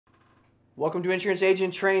Welcome to Insurance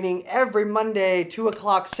Agent Training every Monday, 2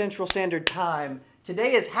 o'clock Central Standard Time.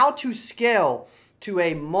 Today is how to scale to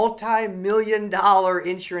a multi-million-dollar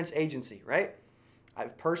insurance agency, right?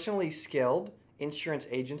 I've personally scaled insurance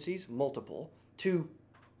agencies, multiple, to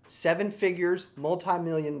 7 figures,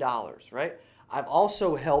 multi-million dollars, right? I've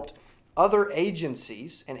also helped other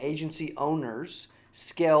agencies and agency owners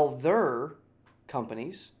scale their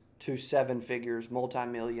companies to 7 figures,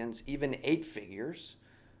 multi-millions, even 8 figures,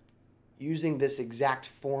 using this exact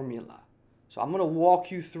formula. So I'm going to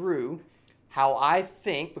walk you through how I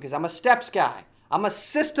think, because I'm a steps guy, I'm a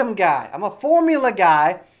system guy, I'm a formula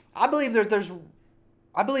guy. I believe that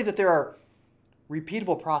there are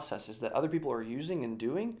repeatable processes that other people are using and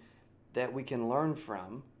doing that we can learn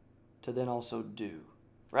from to then also do,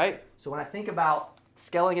 right? So when I think about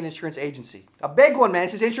scaling an insurance agency, a big one, man,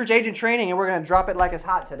 this is Insurance Agent Training, and we're going to drop it like it's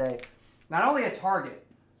hot today. Not only a target,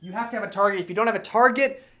 you have to have a target. If you don't have a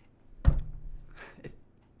target,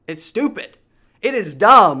 it's stupid. It is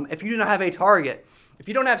dumb if you do not have a target. If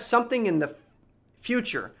you don't have something in the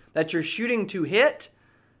future that you're shooting to hit,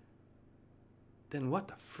 then what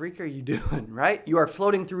the freak are you doing, right? You are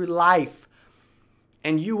floating through life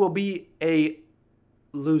and you will be a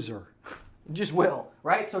loser. You just will,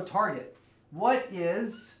 right? So target. What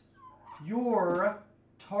is your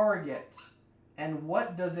target and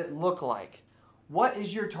what does it look like? What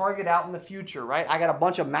is your target out in the future, right? I got a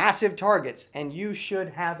bunch of massive targets, and you should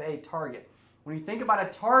have a target. When you think about a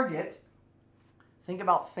target, think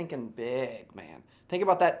about thinking big, man. Think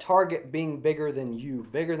about that target being bigger than you,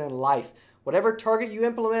 bigger than life. Whatever target you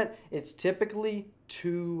implement, it's typically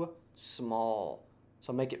too small.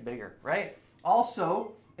 So make it bigger, right?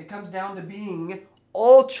 Also, it comes down to being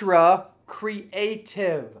ultra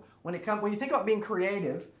creative. When you think about being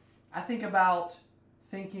creative, I think about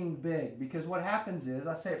thinking big, because what happens is,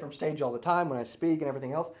 I say it from stage all the time when I speak and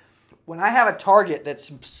everything else, when I have a target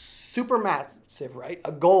that's super massive, right,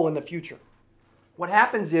 a goal in the future, what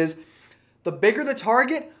happens is the bigger the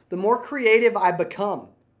target, the more creative I become,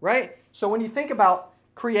 right? So when you think about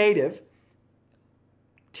creative,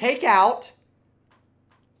 take out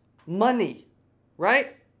money,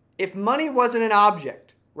 right? If money wasn't an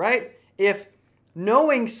object, right? If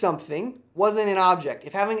knowing something wasn't an object,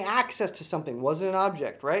 if having access to something wasn't an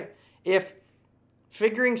object, right? If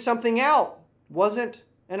figuring something out wasn't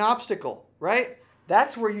an obstacle, right?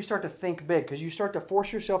 That's where you start to think big, because you start to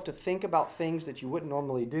force yourself to think about things that you wouldn't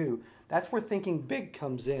normally do. That's where thinking big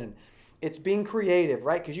comes in. It's being creative,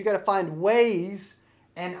 right? Because you got to find ways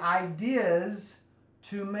and ideas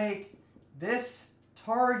to make this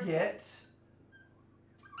target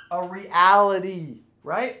a reality,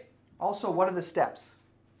 right? Also, what are the steps?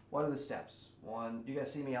 What are the steps? One, you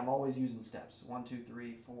guys see me, I'm always using steps. 1, 2,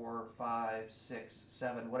 3, 4, 5, 6,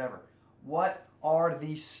 7, whatever. What are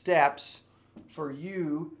the steps for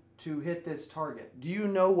you to hit this target? Do you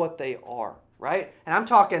know what they are, right? And I'm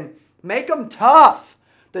talking, make them tough.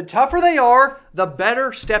 The tougher they are, the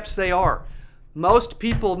better steps they are. Most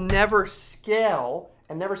people never scale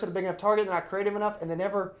and never set a big enough target, they're not creative enough, and they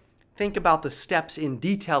never think about the steps in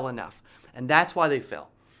detail enough. And that's why they fail.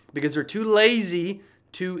 Because they're too lazy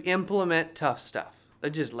to implement tough stuff. They're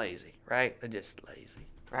just lazy, right? They're just lazy,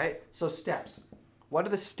 right? So steps. What are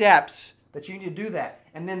the steps that you need to do that?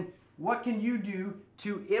 And then what can you do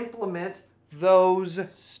to implement those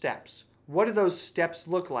steps? What do those steps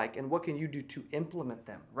look like? And what can you do to implement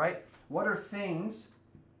them, right? What are things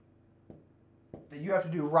that you have to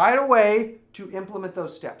do right away to implement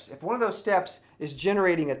those steps? If one of those steps is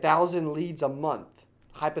generating 1,000 leads a month,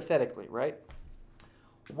 hypothetically, right?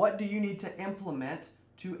 What do you need to implement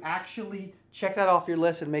to actually check that off your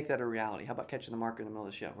list and make that a reality? How about catching the marker in the middle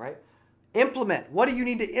of the show, right? Implement. What do you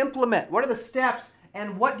need to implement? What are the steps,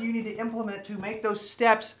 and what do you need to implement to make those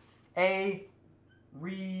steps a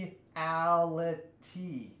reality,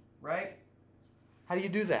 right? How do you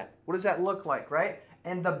do that? What does that look like, right?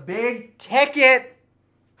 And the big ticket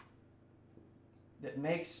that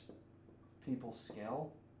makes people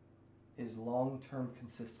scale is long-term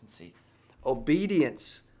consistency.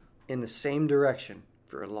 Obedience in the same direction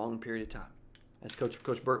for a long period of time. As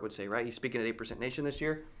Coach Burt would say, right? He's speaking at 8% Nation this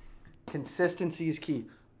year. Consistency is key.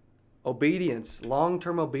 Obedience,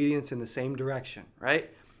 long-term obedience in the same direction, right?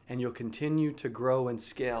 And you'll continue to grow and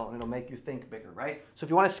scale, and it'll make you think bigger, right? So if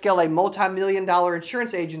you want to scale a multi-million-dollar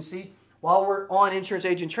insurance agency, while we're on Insurance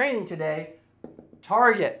Agent Training today,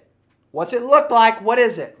 target. What's it look like? What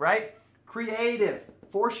is it, right? Creative.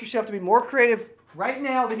 Force yourself to be more creative right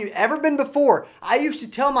now than you've ever been before. I used to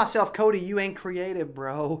tell myself, Cody, you ain't creative,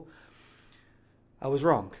 bro. I was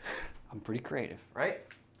wrong. I'm pretty creative, right?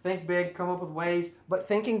 Think big, come up with ways. But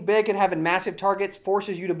thinking big and having massive targets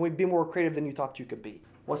forces you to be more creative than you thought you could be.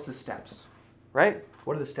 What's the steps, right?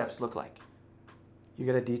 What do the steps look like? You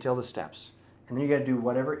got to detail the steps. And then you got to do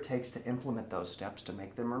whatever it takes to implement those steps to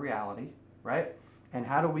make them a reality, right? And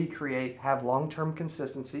how do we have long-term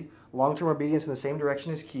consistency? Long-term obedience in the same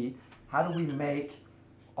direction is key. How do we make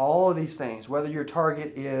all of these things, whether your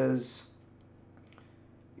target is,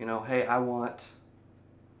 hey, I want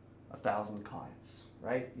 1,000 clients,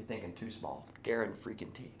 right? You're thinking too small,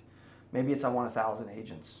 guaranteed. Maybe it's I want 1,000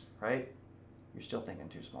 agents, right? You're still thinking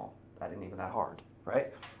too small. That ain't even that hard,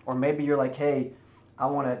 right? Or maybe you're like, hey, I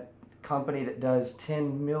want a company that does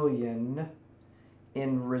 10 million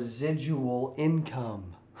in residual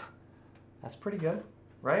income. That's pretty good,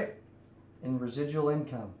 right? In residual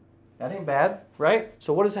income. That ain't bad, right?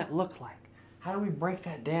 So what does that look like? How do we break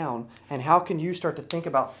that down? And how can you start to think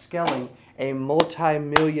about scaling a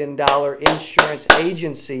multi-million-dollar insurance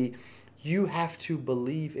agency? You have to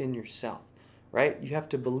believe in yourself, right? You have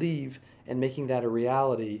to believe in making that a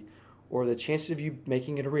reality, or the chances of you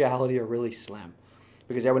making it a reality are really slim.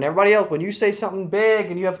 Because when everybody else, when you say something big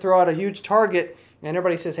and you have to throw out a huge target, and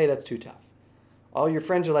everybody says, hey, that's too tough. All your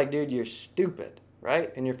friends are like, dude, you're stupid,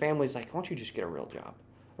 right? And your family's like, why don't you just get a real job,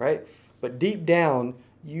 right? But deep down,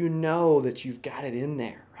 you know that you've got it in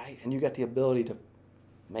there, right? And you got the ability to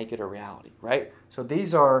make it a reality, right? So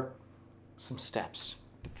these are some steps.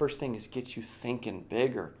 The first thing is get you thinking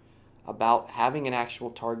bigger about having an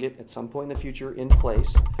actual target at some point in the future in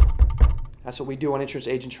place. That's what we do on Insurance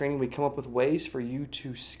Agent Training. We come up with ways for you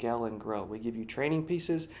to scale and grow. We give you training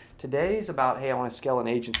pieces. Today is about, hey, I want to scale an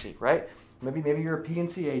agency, right? Maybe you're a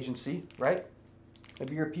P&C agency, right?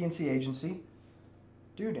 Maybe you're a P&C agency.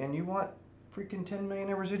 Dude, and you want freaking 10 million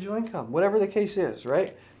in residual income. Whatever the case is,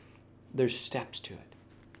 right? There's steps to it.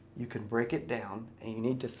 You can break it down, and you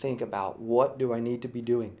need to think about, what do I need to be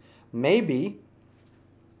doing? Maybe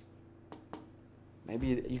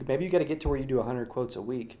you got to get to where you do 100 quotes a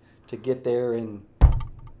week to get there in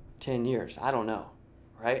 10 years. I don't know,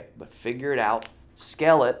 right? But figure it out,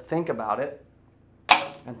 scale it, think about it.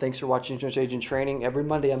 And thanks for watching Insurance Agent Training. Every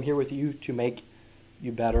Monday I'm here with you to make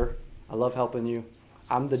you better. I love helping you.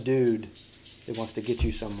 I'm the dude that wants to get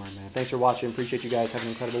you somewhere, man. Thanks for watching. Appreciate you guys. Have an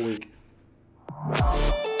incredible week.